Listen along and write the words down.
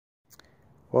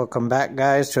Welcome back,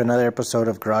 guys, to another episode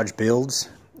of Garage Builds,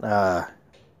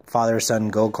 father-son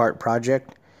go-kart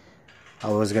project. I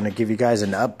was going to give you guys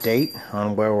an update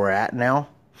on where we're at now.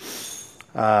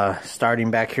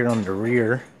 Starting back here on the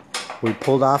rear, we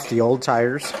pulled off the old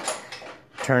tires.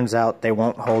 Turns out they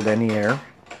won't hold any air.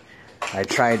 I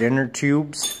tried inner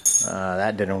tubes.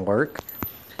 That didn't work.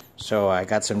 So I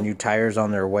got some new tires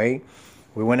on their way.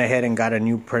 We went ahead and got a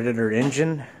new Predator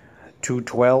engine,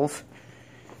 212.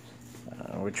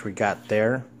 Which we got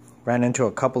there. Ran into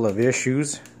a couple of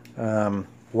issues.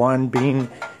 One being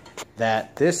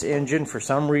that this engine, for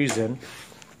some reason,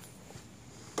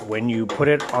 when you put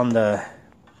it on the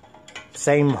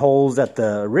same holes that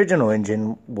the original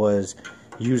engine was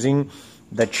using,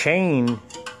 the chain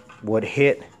would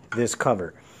hit this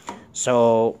cover.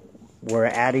 So we're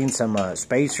adding some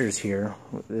spacers here.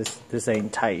 This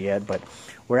ain't tight yet, but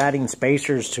we're adding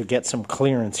spacers to get some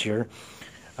clearance here.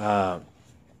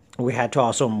 We had to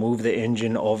also move the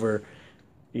engine over,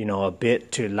 a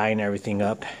bit to line everything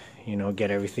up,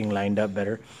 get everything lined up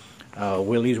better.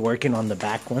 Willie's working on the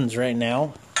back ones right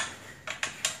now,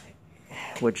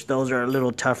 which those are a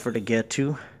little tougher to get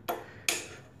to.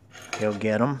 He'll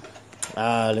get them.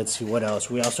 Let's see what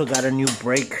else. We also got a new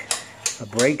brake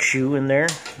shoe in there.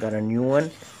 Got a new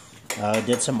one.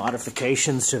 Did some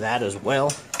modifications to that as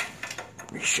well.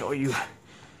 Let me show you.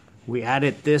 We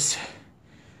added this.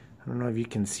 I don't know if you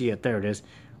can see it. There it is.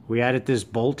 We added this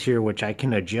bolt here, which I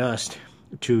can adjust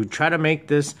to try to make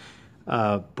this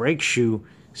brake shoe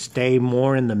stay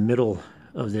more in the middle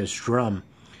of this drum.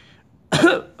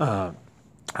 I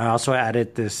also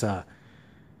added this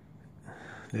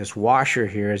this washer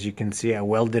here. As you can see, I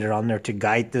welded it on there to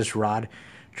guide this rod.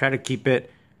 Try to keep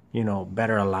it,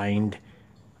 better aligned.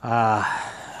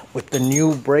 With the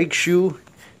new brake shoe,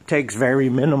 takes very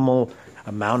minimal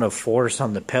amount of force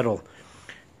on the pedal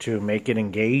to make it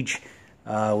engage.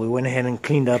 We went ahead and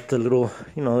cleaned up the little,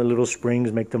 the little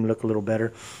springs, make them look a little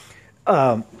better.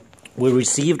 We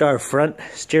received our front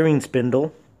steering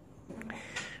spindle,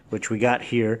 which we got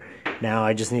here. Now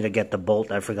I just need to get the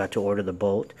bolt. I forgot to order the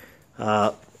bolt.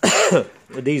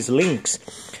 With these links,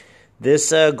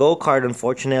 this go-kart,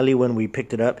 unfortunately, when we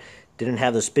picked it up, didn't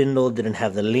have the spindle, didn't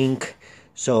have the link.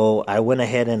 So I went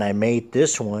ahead and I made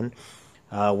this one.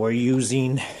 We're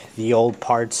using the old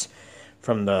parts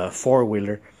from the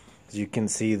four-wheeler. As you can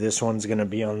see, this one's going to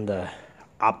be on the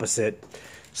opposite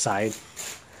side.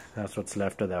 That's what's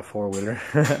left of that four-wheeler.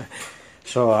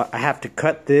 So I have to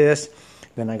cut this,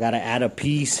 then I got to add a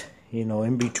piece,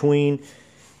 in between.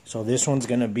 So this one's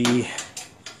going to be,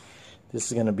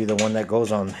 the one that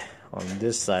goes on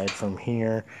this side from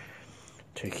here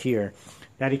to here.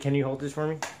 Daddy, can you hold this for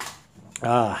me?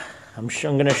 I'm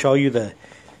going to show you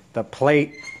the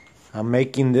plate. I'm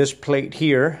making this plate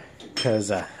here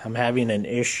because I'm having an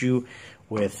issue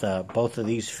with both of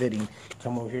these fitting.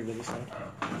 Come over here to this side.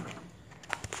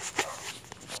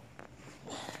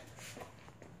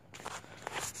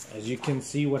 As you can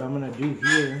see, what I'm going to do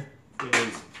here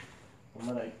is I'm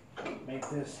going to make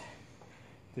this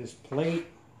plate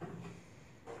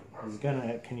is going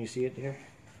to, can you see it there?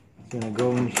 It's going to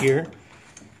go in here.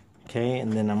 Okay,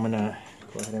 and then I'm going to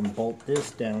go ahead and bolt this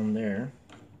down there.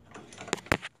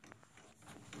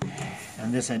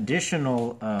 And this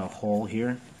additional hole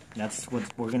here, that's what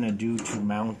we're going to do to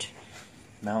mount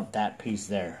that piece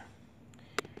there.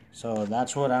 So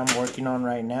that's what I'm working on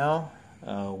right now.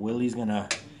 Willie's going to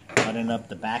button up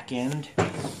the back end.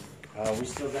 We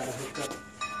still got to hook up.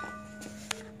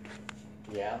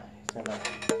 Yeah,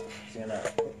 he's gonna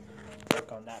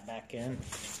work on that back end.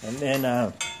 And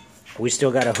then we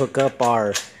still got to hook up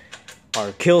our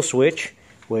kill switch,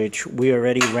 which we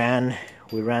already ran.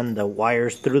 We ran the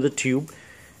wires through the tube.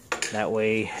 That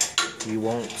way you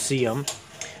won't see them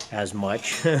as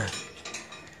much.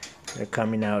 They're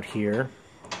coming out here.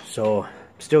 So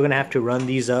still gonna have to run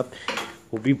these up.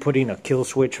 We'll be putting a kill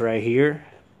switch right here.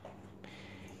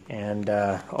 And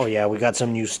oh yeah, we got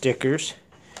some new stickers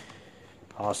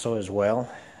also as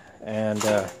well. And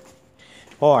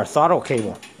our throttle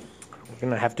cable. We're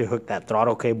gonna have to hook that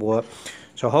throttle cable up.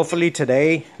 So hopefully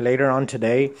today, later on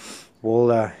today,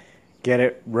 we'll get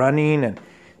it running and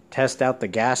test out the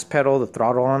gas pedal, the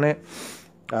throttle on it.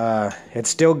 It's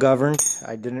still governed.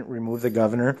 I didn't remove the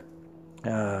governor.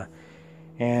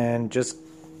 And just,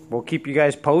 we'll keep you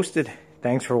guys posted.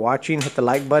 Thanks for watching. Hit the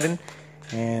like button.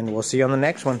 And we'll see you on the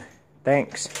next one.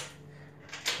 Thanks.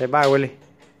 Say bye, Willie.